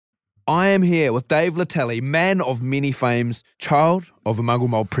I am here with Dave Letele, man of many fames, child of a Mungal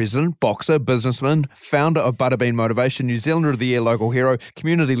Mob president, boxer, businessman, founder of Butterbean Motivation, New Zealander of the Year local hero,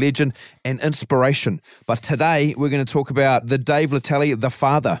 community legend, and inspiration. But today we're going to talk about the Dave Letele, the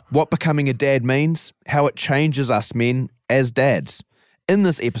father, what becoming a dad means, how it changes us men as dads. In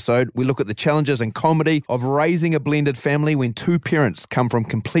this episode, we look at the challenges and comedy of raising a blended family when two parents come from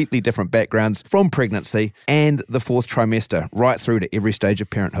completely different backgrounds from pregnancy and the fourth trimester, right through to every stage of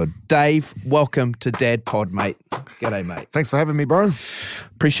parenthood. Dave, welcome to Dad Pod, mate. G'day, mate. Thanks for having me, bro.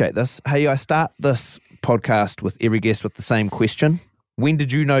 Appreciate this. Hey, I start this podcast with every guest with the same question. When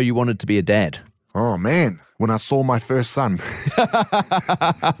did you know you wanted to be a dad? Oh, man. When I saw my first son,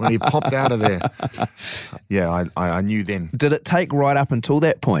 when he popped out of there. Yeah, I knew then. Did it take right up until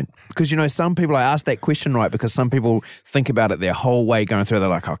that point? Because, you know, some people, I ask that question, right, because some people think about it their whole way going through. They're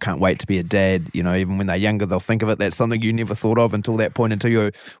like, I can't wait to be a dad. You know, even when they're younger, they'll think of it. That's something you never thought of until that point, until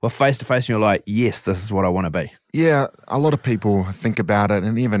you were face to face and you're like, yes, this is what I want to be. Yeah, a lot of people think about it,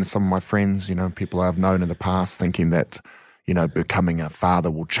 and even some of my friends, you know, people I've known in the past thinking that, you know, becoming a father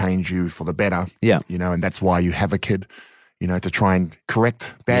will change you for the better. Yeah. You know, and that's why you have a kid, you know, to try and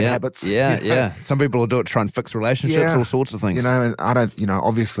correct bad habits. Yeah, you know? yeah. Some people will do it to try and fix relationships, all sorts of things. You know, and I don't, you know,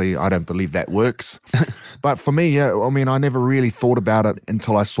 obviously I don't believe that works. But for me, yeah, I mean, I never really thought about it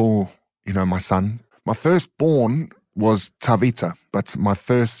until I saw, you know, my son. My firstborn was Tavita, but my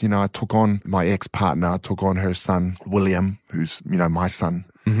first, you know, I took on my ex-partner, I took on her son, William, who's, you know, my son.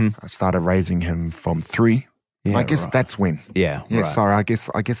 Mm-hmm. I started raising him from 3. Yeah, I guess that's when. Yeah, right. Sorry, I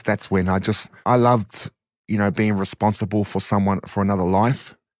guess that's when I loved, you know, being responsible for another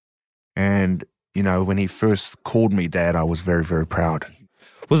life. And, you know, when he first called me dad, I was very, very proud.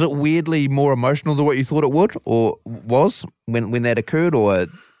 Was it weirdly more emotional than what you thought it would, or was when that occurred, or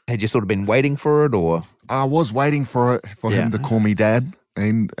had you sort of been waiting for it, or? I was waiting for him to call me dad,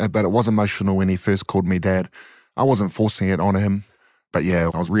 but it was emotional when he first called me dad. I wasn't forcing it on him, but yeah,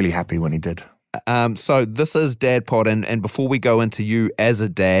 I was really happy when he did. So this is Dad Pod, and before we go into you as a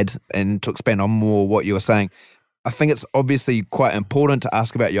dad and to expand on more what you were saying, I think it's obviously quite important to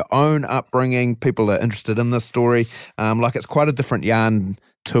ask about your own upbringing. People are interested in this story. Like it's quite a different yarn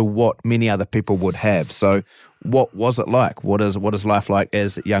to what many other people would have. So what was it like? What is life like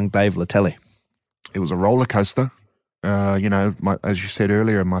as young Dave Letele? It was a roller coaster. You know, as you said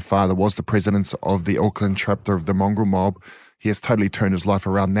earlier, my father was the president of the Auckland chapter of the Mungal Mob. He has totally turned his life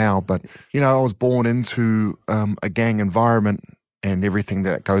around now. But, you know, I was born into a gang environment and everything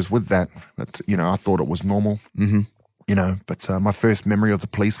that goes with that. But, you know, I thought it was normal, you know. But my first memory of the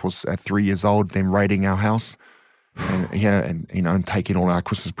police was at 3 years old, them raiding our house. And you know, and taking all our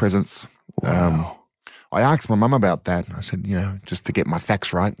Christmas presents. Wow. I asked my mum about that. I said, you know, just to get my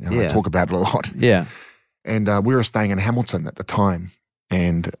facts right. You know, I talk about it a lot. Yeah. And we were staying in Hamilton at the time.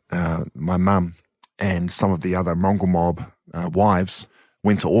 And my mum and some of the other Mungal Mob wives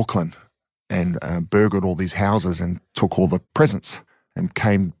went to Auckland and burgled all these houses and took all the presents and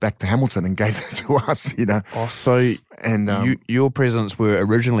came back to Hamilton and gave it to us, you know. Oh, so your presents were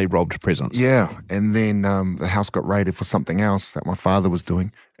originally robbed presents? Yeah, and then the house got raided for something else that my father was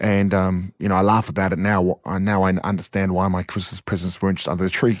doing. And, you know, I laugh about it now. Now I understand why my Christmas presents weren't just under the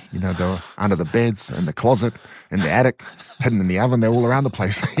tree. You know, they were under the beds, in the closet, in the attic, hidden in the oven. They're all around the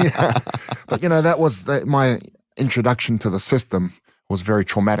place. Yeah. But, you know, that was my introduction to the system was very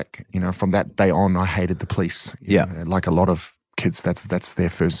traumatic. You know, from that day on, I hated the police. You know, like a lot of kids, that's their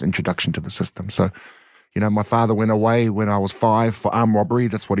first introduction to the system. So, you know, my father went away when I was 5 for armed robbery.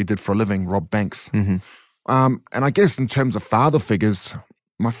 That's what he did for a living, rob banks. Mm-hmm. And I guess in terms of father figures,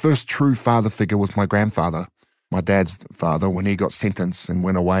 my first true father figure was my grandfather, my dad's father, when he got sentenced and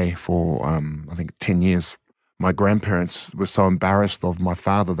went away for, I think, 10 years. My grandparents were so embarrassed of my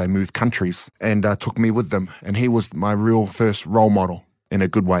father, they moved countries and took me with them. And he was my real first role model in a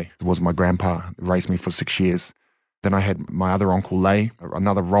good way. It was my grandpa, raised me for 6 years. Then I had my other uncle, Lay,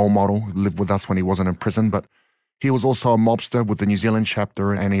 another role model, who lived with us when he wasn't in prison. But he was also a mobster with the New Zealand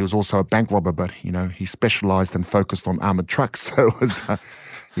chapter, and he was also a bank robber. But, you know, he specialized and focused on armored trucks. So it was,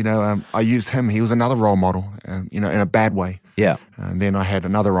 you know, I used him. He was another role model, you know, in a bad way. Yeah. And then I had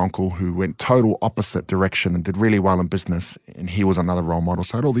another uncle who went total opposite direction and did really well in business, and he was another role model.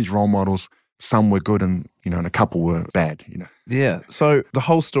 So I had all these role models. Some were good and, you know, and a couple were bad, you know. Yeah. So the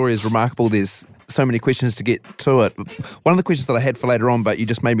whole story is remarkable. There's so many questions to get to it. One of the questions that I had for later on, but you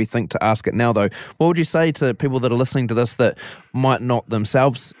just made me think to ask it now, though. What would you say to people that are listening to this that might not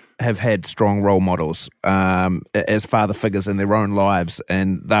themselves have had strong role models as father figures in their own lives,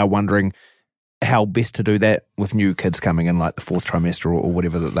 and they're wondering how best to do that with new kids coming in, like the fourth trimester or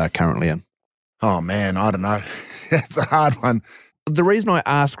whatever that they're currently in? Oh, man, I don't know. It's a hard one. The reason I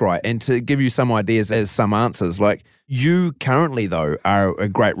ask, right, and to give you some ideas as some answers, like you currently, though, are a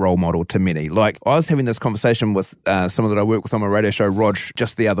great role model to many. Like I was having this conversation with someone that I work with on my radio show, Rog,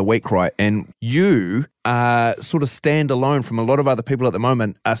 just the other week, right, and you sort of stand alone from a lot of other people at the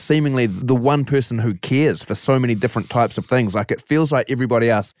moment, are seemingly the one person who cares for so many different types of things. Like it feels like everybody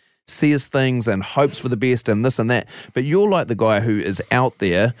else sees things and hopes for the best and this and that, but you're like the guy who is out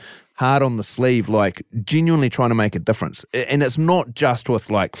there hard on the sleeve, like genuinely trying to make a difference. And it's not just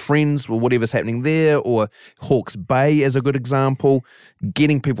with like friends or whatever's happening there, or Hawke's Bay as a good example,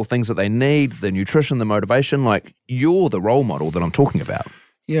 getting people things that they need, the nutrition, the motivation. Like you're the role model that I'm talking about.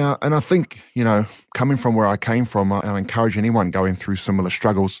 Yeah, and I think, coming from where I came from, I encourage anyone going through similar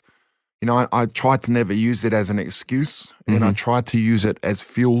struggles. I tried to never use it as an excuse, and I tried to use it as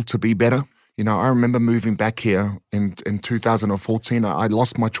fuel to be better. I remember moving back here in 2014. I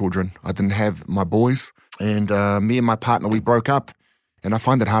lost my children. I didn't have my boys. And me and my partner, we broke up. And I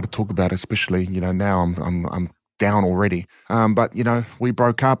find it hard to talk about, especially, now I'm down already. But we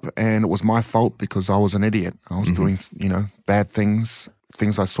broke up, and it was my fault because I was an idiot. I was doing, bad things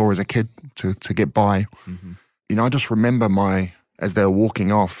I saw as a kid to get by. I just remember as they were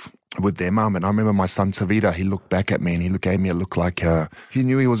walking off with their mum, and I remember my son Tavita, he looked back at me and he gave me a look like he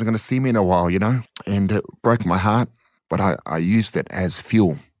knew he wasn't going to see me in a while, and it broke my heart, but I used it as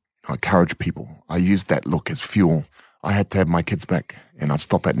fuel. I encourage people. I used that look as fuel. I had to have my kids back, and I'd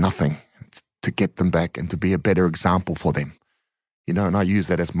stop at nothing to get them back and to be a better example for them, and I use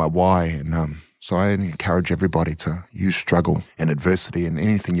that as my why. And so I encourage everybody to use struggle and adversity and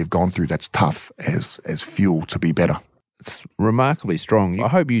anything you've gone through that's tough as fuel to be better. It's remarkably strong. I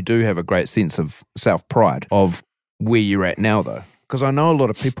hope you do have a great sense of self-pride of where you're at now, though, because I know a lot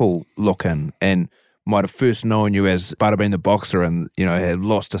of people look in and might have first known you as Butterbean the boxer and, had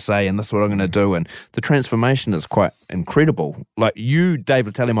lost to say, and this is what I'm going to do. And the transformation is quite incredible. Like you, Dave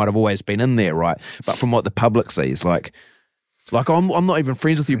Letele, might have always been in there, right? But from what the public sees, like I'm not even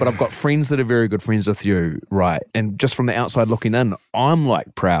friends with you, but I've got friends that are very good friends with you, right? And just from the outside looking in, I'm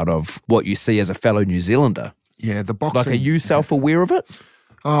like proud of what you see as a fellow New Zealander. Yeah, the boxing. Like, are you self-aware of it?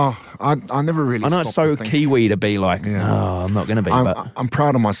 Oh, I never really. I know it's so Kiwi to be like, I'm not going to be. I'm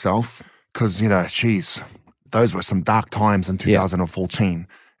proud of myself because, those were some dark times in 2014.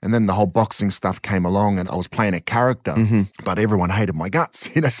 And then the whole boxing stuff came along and I was playing a character, but everyone hated my guts,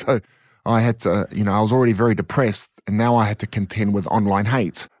 so I had to, I was already very depressed and now I had to contend with online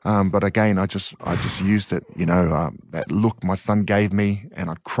hate. But again, I just used it, that look my son gave me, and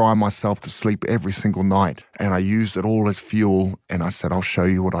I'd cry myself to sleep every single night. And I used it all as fuel, and I said, I'll show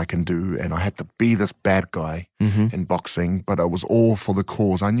you what I can do. And I had to be this bad guy in boxing, but it was all for the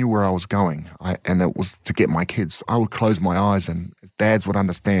cause. I knew where I was going, and it was to get my kids. I would close my eyes, and dads would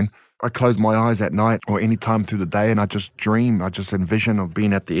understand. I close my eyes at night or any time through the day, and I just dream. I just envision of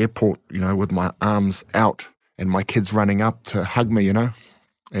being at the airport, with my arms out and my kids running up to hug me,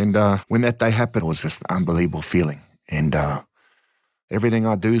 And when that day happened, it was just an unbelievable feeling. And everything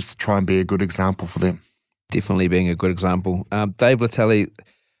I do is to try and be a good example for them. Definitely being a good example. Dave Letele,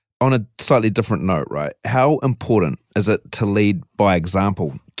 on a slightly different note, right? How important is it to lead by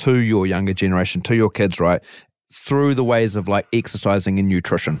example to your younger generation, to your kids, right? Through the ways of like exercising and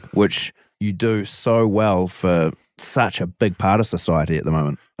nutrition, which you do so well for such a big part of society at the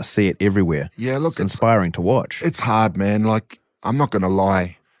moment. I see it everywhere. Yeah, look, it's inspiring to watch. It's hard, man. Like, I'm not going to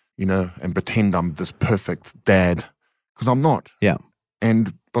lie, and pretend I'm this perfect dad, because I'm not. Yeah.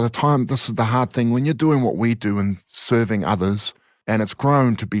 And by the time, this is the hard thing, when you're doing what we do and serving others, and it's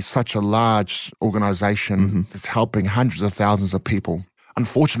grown to be such a large organization that's helping hundreds of thousands of people,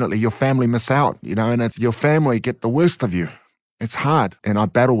 unfortunately, your family miss out, and if your family get the worst of you. It's hard, and I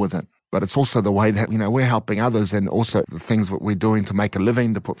battle with it. But it's also the way that, we're helping others, and also the things that we're doing to make a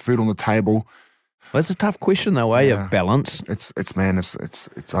living, to put food on the table. Well, it's a tough question, though, of balance.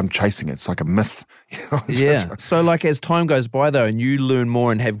 I'm chasing it. It's like a myth. Yeah. So, like, as time goes by, though, and you learn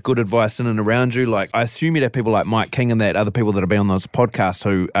more and have good advice in and around you, like, I assume you'd have people like Mike King and that other people that have been on this podcast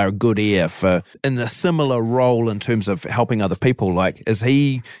who are a good ear for in a similar role in terms of helping other people. Like, is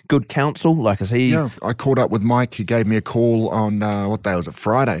he good counsel? Like, is he? Yeah. I caught up with Mike. He gave me a call on, what day was it?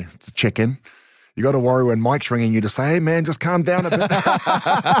 Friday, to check in. You got to worry when Mike's ringing you to say, hey, man, just calm down a bit.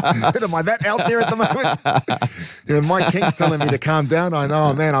 Am I that out there at the moment? Mike King's telling me to calm down. I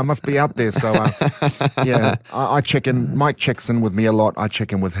know, man, I must be out there. So, I check in. Mike checks in with me a lot. I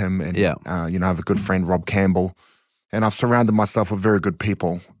check in with him. And, I have a good friend, Rob Campbell. And I've surrounded myself with very good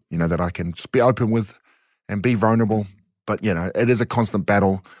people, that I can just be open with and be vulnerable. But, it is a constant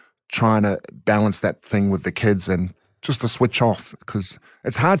battle trying to balance that thing with the kids and just to switch off, because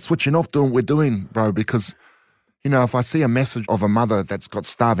it's hard switching off doing what we're doing, bro, because, if I see a message of a mother that's got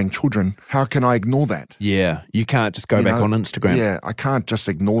starving children, how can I ignore that? Yeah, you can't just go back on Instagram. Yeah, I can't just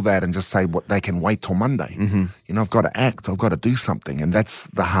ignore that and just say what they can wait till Monday. Mm-hmm. I've got to act. I've got to do something, and that's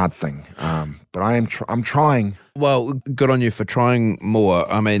the hard thing. But I'm trying. Well, good on you for trying more.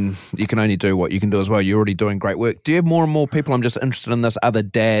 I mean, you can only do what you can do as well. You're already doing great work. Do you have more and more people, I'm just interested in this, other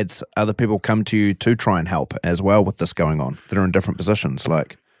dads, other people come to you to try and help as well with this going on that are in different positions?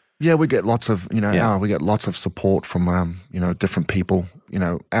 Like, yeah, we get lots of, we get lots of support from, different people.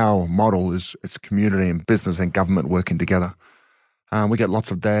 Our model is it's community and business and government working together. We get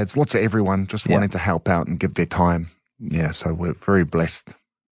lots of dads, lots of everyone just wanting to help out and give their time. Yeah, so we're very blessed.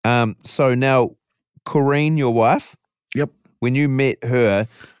 So now, Corrine, your wife? Yep. When you met her,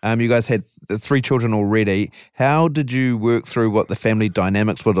 you guys had 3 children already. How did you work through what the family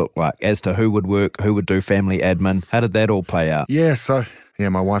dynamics would look like as to who would work, who would do family admin? How did that all play out? Yeah,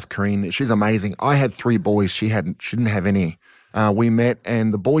 my wife, Corrine, she's amazing. I had 3 boys. She didn't have any. We met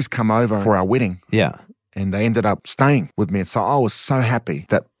and the boys come over for our wedding. Yeah. And they ended up staying with me. So I was so happy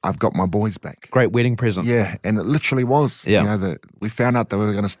that I've got my boys back. Great wedding present. Yeah, and it literally was. Yeah. We found out they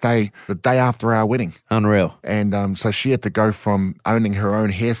were going to stay the day after our wedding. Unreal. And so she had to go from owning her own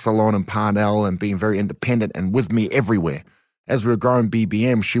hair salon in Parnell and being very independent and with me everywhere. As we were growing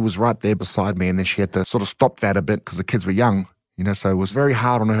BBM, she was right there beside me, and then she had to sort of stop that a bit because the kids were young. So it was very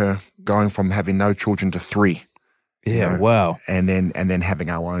hard on her going from having no children to 3. Yeah, wow. And then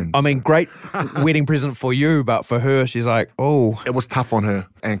having our own. I mean, great wedding present for you, but for her, she's like, oh. It was tough on her.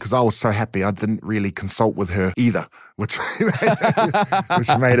 And because I was so happy, I didn't really consult with her either, which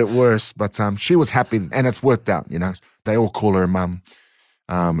made it worse. But she was happy, and it's worked out, They all call her mum,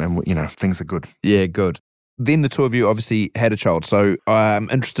 and, things are good. Yeah, good. Then the 2 of you obviously had a child. So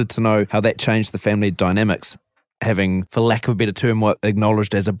I'm interested to know how that changed the family dynamics, having, for lack of a better term, what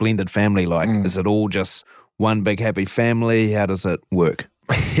acknowledged as a blended family. Like, is it all just one big happy family? How does it work?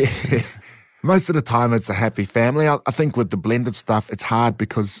 Most of the time it's a happy family. I think with the blended stuff, it's hard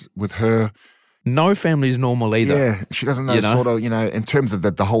because with her... No family's normal either. Yeah, she doesn't know, sort of, in terms of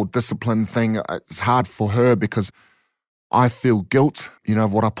the whole discipline thing, it's hard for her because I feel guilt,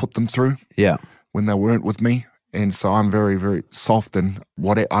 of what I put them through when they weren't with me. And so I'm very, very soft in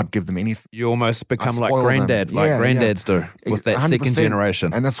what I'd give them anything. You almost become like granddad, granddads do with that 100%. Second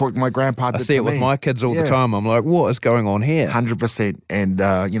generation. And that's what my grandpa did I see it with my kids all the time. I'm like, what is going on here? 100%.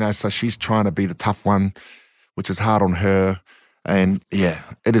 And, so she's trying to be the tough one, which is hard on her. And, yeah,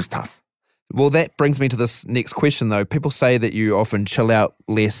 it is tough. Well, that brings me to this next question, though. People say that you often chill out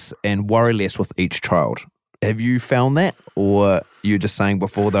less and worry less with each child. Have you found that? Or you were just saying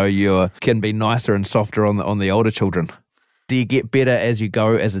before, though, you can be nicer and softer on the older children? Do you get better as you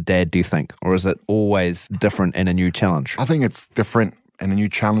go as a dad, do you think? Or is it always different and a new challenge? I think it's different and a new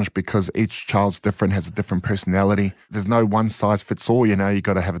challenge because each child's different, has a different personality. There's no one size fits all, you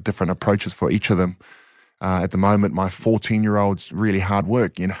got to have different approaches for each of them. At the moment, my 14-year-old's really hard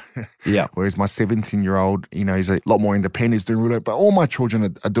work, Yeah. Whereas my 17-year-old, he's a lot more independent, he's doing really well. But all my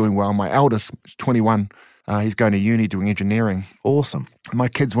children are doing well. My eldest is 21. He's going to uni doing engineering. Awesome. My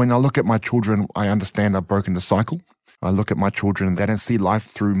kids, when I look at my children, I understand I've broken the cycle. I look at my children and they don't see life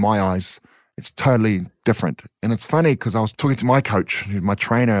through my eyes. It's totally different. And it's funny because I was talking to my coach, my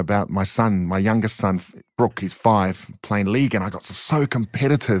trainer, about my son, my youngest son, Brooke, he's 5, playing league, and I got so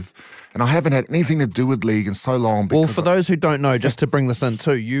competitive. And I haven't had anything to do with league in so long. Well, for those who don't know, just to bring this in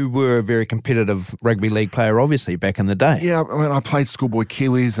too, you were a very competitive rugby league player, obviously, back in the day. Yeah, I mean, I played schoolboy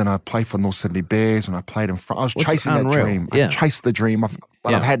Kiwis and I played for North Sydney Bears when I played in front. I was chasing that dream. Yeah. I chased the dream.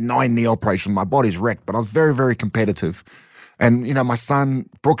 I've had 9 knee operations. My body's wrecked, but I was very, very competitive. And, my son,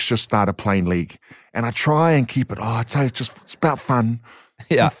 Brooks, just started playing league. And I try and keep it, I tell you, it's about fun.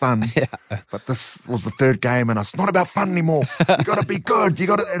 Yeah. Fun. Yeah. But this was the 3rd game and it's not about fun anymore. You got to be good. You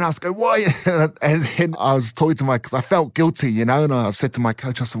got to, and I was going, why? And then I was talking to because I felt guilty, and I said to my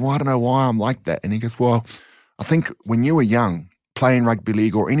coach, I said, well, I don't know why I'm like that. And he goes, well, I think when you were young, playing rugby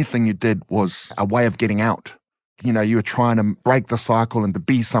league or anything you did was a way of getting out. You were trying to break the cycle and to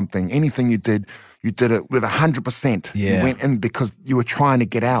be something. Anything you did it with 100%. Yeah. You went in because you were trying to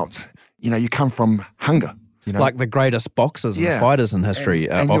get out. You come from hunger. Like the greatest boxers and fighters in history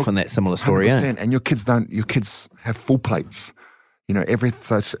are often that similar story. 100%, and your kids have full plates.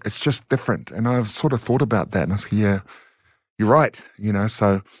 So it's just different. And I've sort of thought about that, and I was like, yeah, you're right.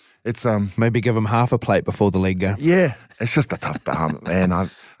 So it's maybe give them half a plate before the league go. Yeah, it's just a tough balance. And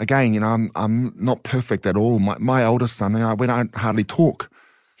I'm not perfect at all. My eldest son, we don't hardly talk.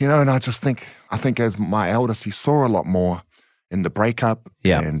 And I think as my eldest, he saw a lot more in the breakup.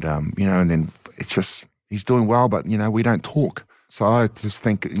 Yeah. And and then it's just he's doing well, but we don't talk. So I just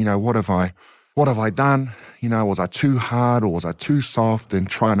think, what have I what have I done? You know, was I too hard or was I too soft? And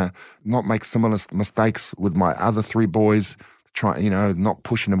trying to not make similar mistakes with my other 3 boys, not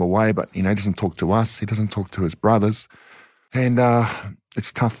pushing him away, but, he doesn't talk to us. He doesn't talk to his brothers. And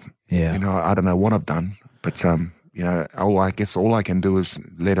it's tough. Yeah. I don't know what I've done, but, all I can do is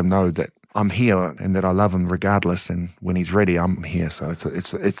let him know that I'm here and that I love him regardless. And when he's ready, I'm here. So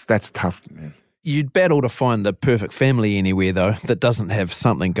that's tough, man. You'd battle to find the perfect family anywhere, though, that doesn't have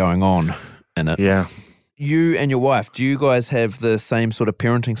something going on in it. Yeah. You and your wife, do you guys have the same sort of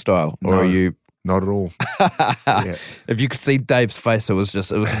parenting style? Or are you... Not at all. Yeah. If you could see Dave's face, it was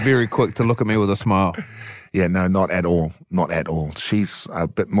very quick to look at me with a smile. Yeah, no, not at all. Not at all. She's a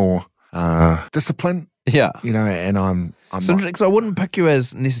bit more disciplined. Yeah. And I'm so not. because I wouldn't pick you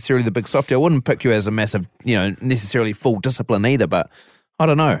as necessarily the big softie. I wouldn't pick you as a massive, necessarily full discipline either, but I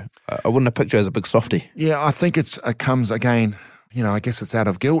don't know. I wouldn't have picked you as a big softie. Yeah, I think it comes again, I guess it's out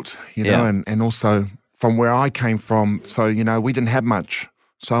of guilt, and also from where I came from. So, we didn't have much.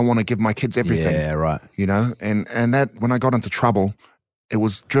 So I want to give my kids everything. Yeah, right. And that when I got into trouble, it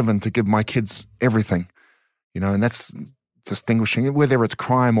was driven to give my kids everything, and that's distinguishing, whether it's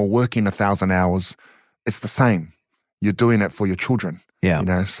crime or working 1,000 hours, it's the same. You're doing it for your children.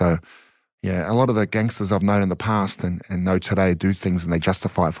 Yeah. So yeah, a lot of the gangsters I've known in the past and know today do things and they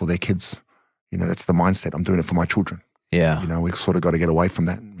justify it for their kids. That's the mindset. I'm doing it for my children. Yeah. We've sort of got to get away from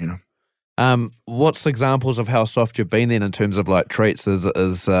that, What's examples of how soft you've been then in terms of like treats? Is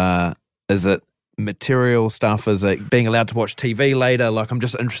it material stuff? Is it being allowed to watch TV later? Like, I'm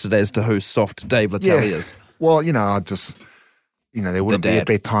just interested as to who soft Dave Letele is. Well, I just, there wouldn't be a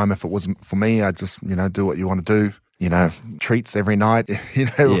bedtime if it wasn't for me. I just, do what you want to do. Treats every night.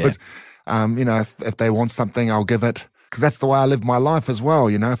 If they want something, I'll give it. Because that's the way I live my life as well.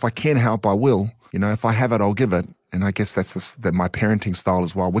 If I can help, I will. If I have it, I'll give it. And I guess that's my parenting style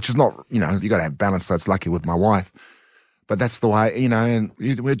as well, which is not, you got to have balance. So it's lucky with my wife. But that's the way, and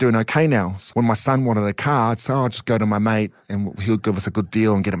we're doing okay now. So when my son wanted a car, I'd say, I'll just go to my mate and he'll give us a good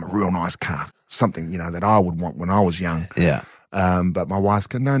deal and get him a real nice car. Something, that I would want when I was young. Yeah. But my wife's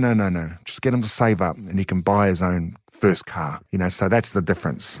going, no. Just get him to save up and he can buy his own first car. So that's the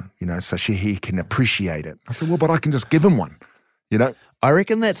difference, so he can appreciate it. I said, well, but I can just give him one, I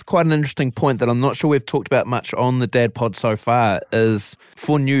reckon that's quite an interesting point that I'm not sure we've talked about much on the Dad Pod so far is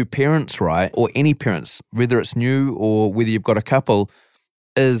for new parents, right, or any parents, whether it's new or whether you've got a couple,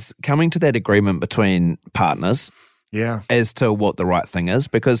 is coming to that agreement between partners as to what the right thing is,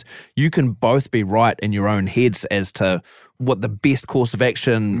 because you can both be right in your own heads as to what the best course of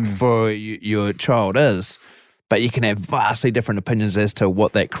action for your child is, but you can have vastly different opinions as to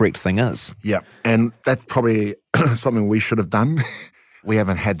what that correct thing is. Yeah, and that's probably something we should have done. We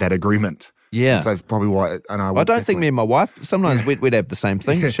haven't had that agreement. Yeah. So it's probably why. And I don't think me and my wife, sometimes we'd have the same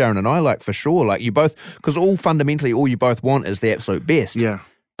thing, Sharon and I, like for sure. Like you both, because fundamentally all you both want is the absolute best. Yeah.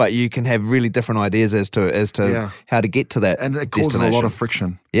 But you can have really different ideas as to how to get to that. And it causes a lot of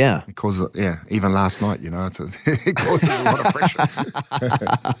friction. Yeah. It causes, even last night, it causes a lot of friction.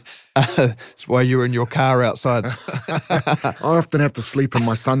 That's why you're in your car outside. I often have to sleep in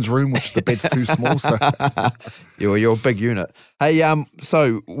my son's room, which the bed's too small. So you're a big unit. Hey,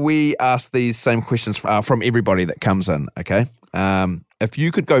 so we ask these same questions from everybody that comes in. Okay, if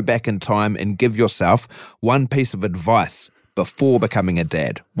you could go back in time and give yourself one piece of advice before becoming a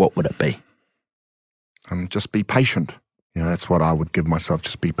dad, what would it be? Just be patient. That's what I would give myself.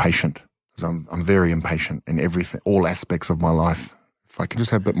 Just be patient, because I'm very impatient in everything, all aspects of my life. If I can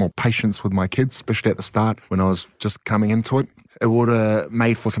just have a bit more patience with my kids, especially at the start when I was just coming into it, it would have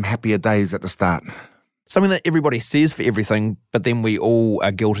made for some happier days at the start. Something that everybody says for everything, but then we all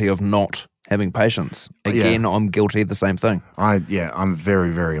are guilty of not having patience. Again, I'm guilty of the same thing. I'm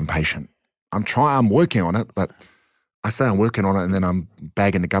very, very impatient. I'm working on it, but I say I'm working on it and then I'm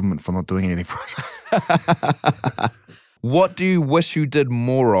bagging the government for not doing anything for it. What do you wish you did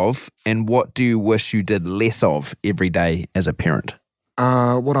more of, and what do you wish you did less of every day as a parent?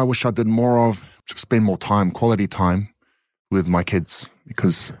 What I wish I did more of, spend more time, quality time with my kids,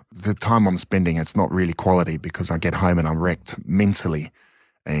 because the time I'm spending, it's not really quality, because I get home and I'm wrecked mentally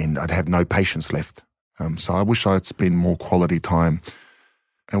and I'd have no patience left. So I wish I'd spend more quality time.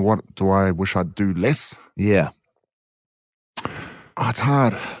 And what do I wish I'd do less? Yeah. Oh, it's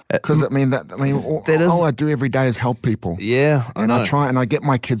hard, because all I do every day is help people. Yeah, and I try and I get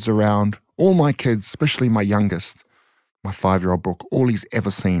my kids around. All my kids, especially my youngest, my 5-year-old Brooke, all he's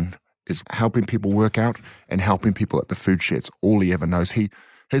ever seen is helping people work out and helping people at the food sheds. All he ever knows.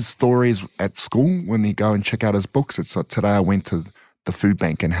 His stories at school, when he go and check out his books, it's like, today I went to the food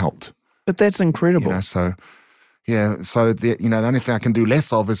bank and helped. But that's incredible. So Yeah, so the only thing I can do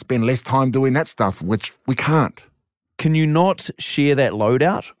less of is spend less time doing that stuff, which we can't. Can you not share that load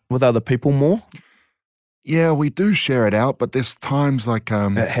out with other people more? Yeah, we do share it out, but there's times like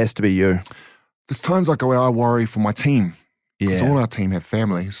It has to be you. there's times like where I worry for my team because all our team have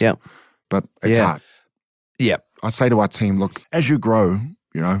families. Yep. But it's hard. Yep. I say to our team, look, as you grow,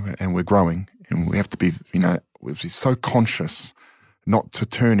 and we're growing, and we have to be, we're so conscious not to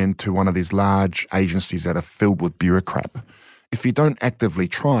turn into one of these large agencies that are filled with bureaucrat. If you don't actively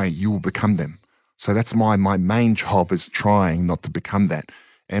try, you will become them. So that's my main job is trying not to become that.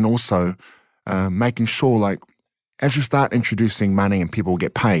 And also making sure, like, as you start introducing money and people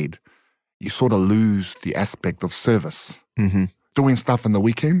get paid, you sort of lose the aspect of service. Mm-hmm. Doing stuff in the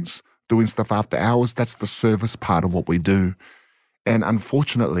weekends, doing stuff after hours, that's the service part of what we do. And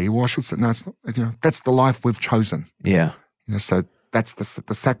unfortunately, I should say, no, it's not, that's the life we've chosen. Yeah. So that's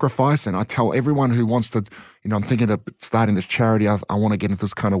the sacrifice. And I tell everyone who wants to, I'm thinking of starting this charity, I want to get into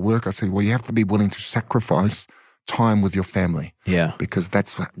this kind of work. I say, well, you have to be willing to sacrifice time with your family. Yeah. Because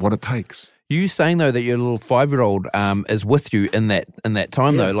that's what it takes. You saying though that your little 5-year-old is with you in that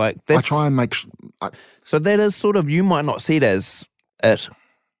time though, like that's, I try and make. So that is sort of, you might not see it as it,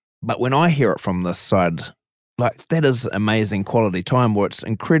 but when I hear it from this side, like that is amazing quality time where it's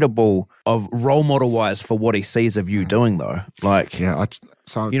incredible of role model wise for what he sees of you doing though. Like, yeah,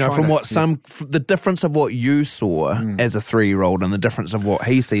 from the difference of what you saw as a 3-year-old and the difference of what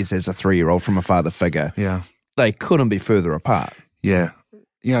he sees as a 3-year-old from a father figure. Yeah, they couldn't be further apart. Yeah.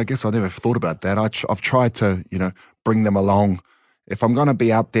 Yeah, I guess I never thought about that. I've tried to, bring them along. If I'm going to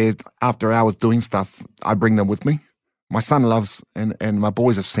be out there after hours doing stuff, I bring them with me. My son loves, and my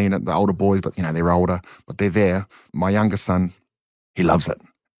boys have seen it, the older boys, but, they're older, but they're there. My younger son, he loves it,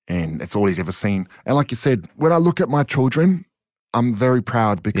 and it's all he's ever seen. And like you said, when I look at my children, I'm very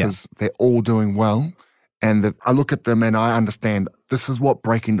proud because they're all doing well. And I look at them and I understand this is what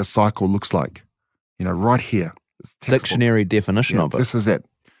breaking the cycle looks like, right here. Dictionary definition of it. This is it.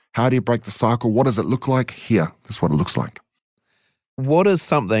 How do you break the cycle? What does it look like? Here, this is what it looks like. What is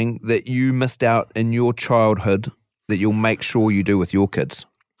something that you missed out in your childhood that you'll make sure you do with your kids?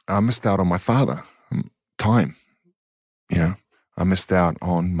 I missed out on my father, time. I missed out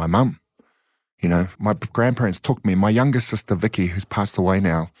on my mum. My grandparents took me. My younger sister, Vicky, who's passed away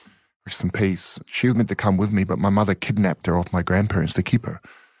now, rest in peace, she was meant to come with me, but my mother kidnapped her off my grandparents to keep her.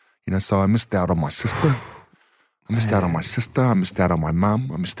 So I missed out on my sister. I missed out on my sister, I missed out on my mum,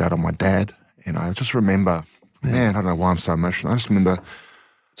 I missed out on my dad. And I just remember, I don't know why I'm so emotional. I just remember.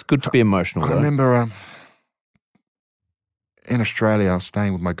 It's good to be emotional, I remember in Australia, I was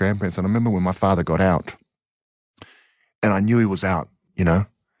staying with my grandparents, and I remember when my father got out, and I knew he was out,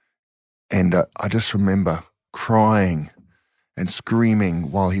 and I just remember crying and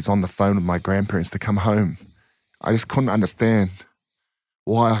screaming while he's on the phone with my grandparents to come home. I just couldn't understand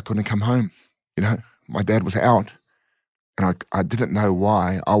why I couldn't come home, My dad was out. And I didn't know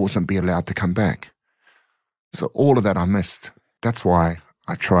why I wasn't being allowed to come back. So all of that I missed. That's why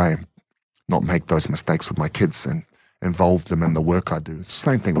I try and not make those mistakes with my kids and involve them in the work I do. It's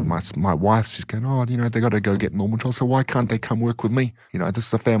the same thing with my wife. She's going, they got to go get normal jobs. So why can't they come work with me? This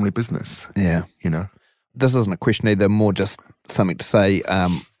is a family business. Yeah. This isn't a question either, more just something to say. I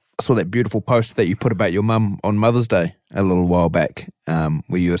saw that beautiful post that you put about your mum on Mother's Day a little while back,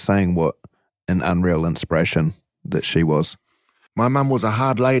 where you were saying what an unreal inspiration that she was. My mum was a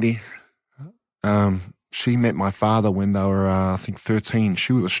hard lady. She met my father when they were, I think, 13.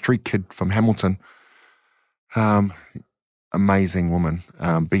 She was a street kid from Hamilton. Amazing woman.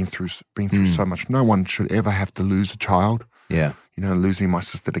 Been through so much. No one should ever have to lose a child. Yeah. Losing my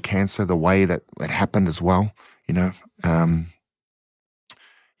sister to cancer, the way that happened as well.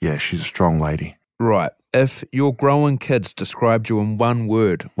 She's a strong lady. Right. If your growing kids described you in one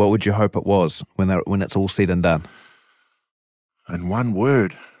word, what would you hope it was when it's all said and done? In one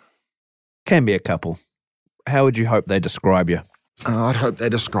word? Can be a couple. How would you hope they describe you? I'd hope they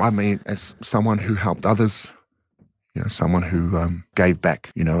describe me as someone who helped others, someone who gave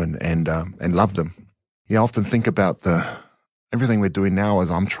back, and loved them. I often think about everything we're doing now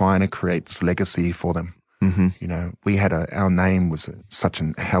is I'm trying to create this legacy for them. Mm-hmm. We had our name was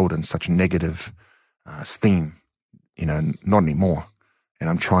held in such a negative esteem, not anymore. And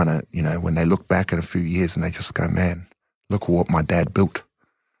I'm trying to, when they look back in a few years and they just go, man, look what my dad built.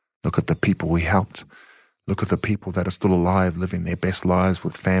 Look at the people we helped. Look at the people that are still alive, living their best lives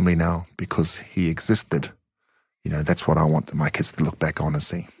with family now because he existed. That's what I want my kids to look back on and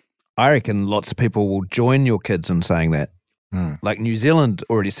see. I reckon lots of people will join your kids in saying that. Like New Zealand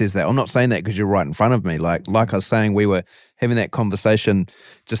already says that. I'm not saying that because you're right in front of me. Like I was saying, we were having that conversation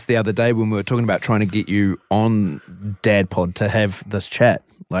just the other day when we were talking about trying to get you on Dad Pod to have this chat.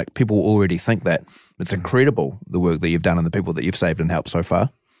 Like people already think that. It's incredible, the work that you've done and the people that you've saved and helped so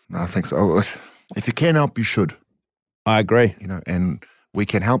far. I think so. If you can help, you should. I agree. And we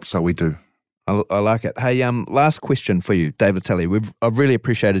can help, so we do. I like it. Hey, last question for you, Dave Letele. I've really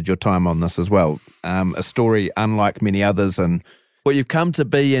appreciated your time on this as well. A story unlike many others, and what you've come to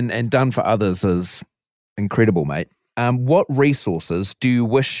be and done for others is incredible, mate. What resources do you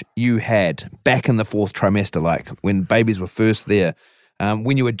wish you had back in the fourth trimester, like when babies were first there,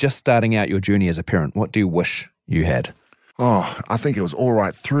 when you were just starting out your journey as a parent? What do you wish you had? Oh, I think it was all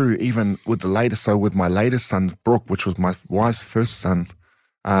right through, even with the latest. So with my latest son, Brooke, which was my wife's first son,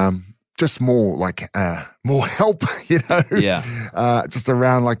 just more like more help, Yeah. Just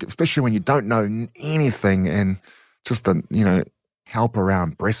around, like, especially when you don't know anything, and just help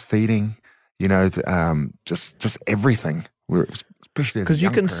around breastfeeding, just everything. Especially because you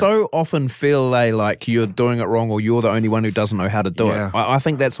can so often feel like you're doing it wrong, or you're the only one who doesn't know how to do it. I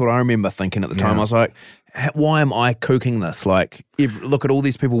think that's what I remember thinking at the time. I was like, why am I cooking this? Like, look at all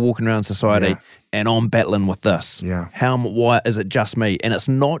these people walking around society, and I'm battling with this. Yeah. Why is it just me? And it's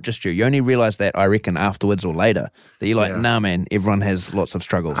not just you. You only realize that, I reckon, afterwards or later, that you're like, nah, man, everyone has lots of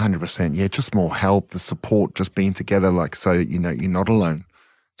struggles. 100%. Yeah, just more help, the support, just being together, like, so you're not alone.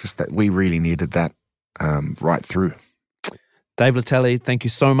 Just that we really needed that right through. Dave Letele, thank you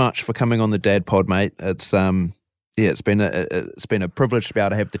so much for coming on the Dad Pod, mate. It's it's been a privilege to be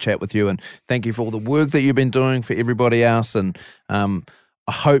able to have the chat with you, and thank you for all the work that you've been doing for everybody else. And I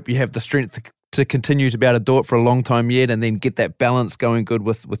hope you have the strength to continue to be able to do it for a long time yet, and then get that balance going good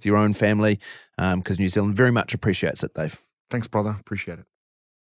with your own family, because New Zealand very much appreciates it, Dave. Thanks, brother. Appreciate it.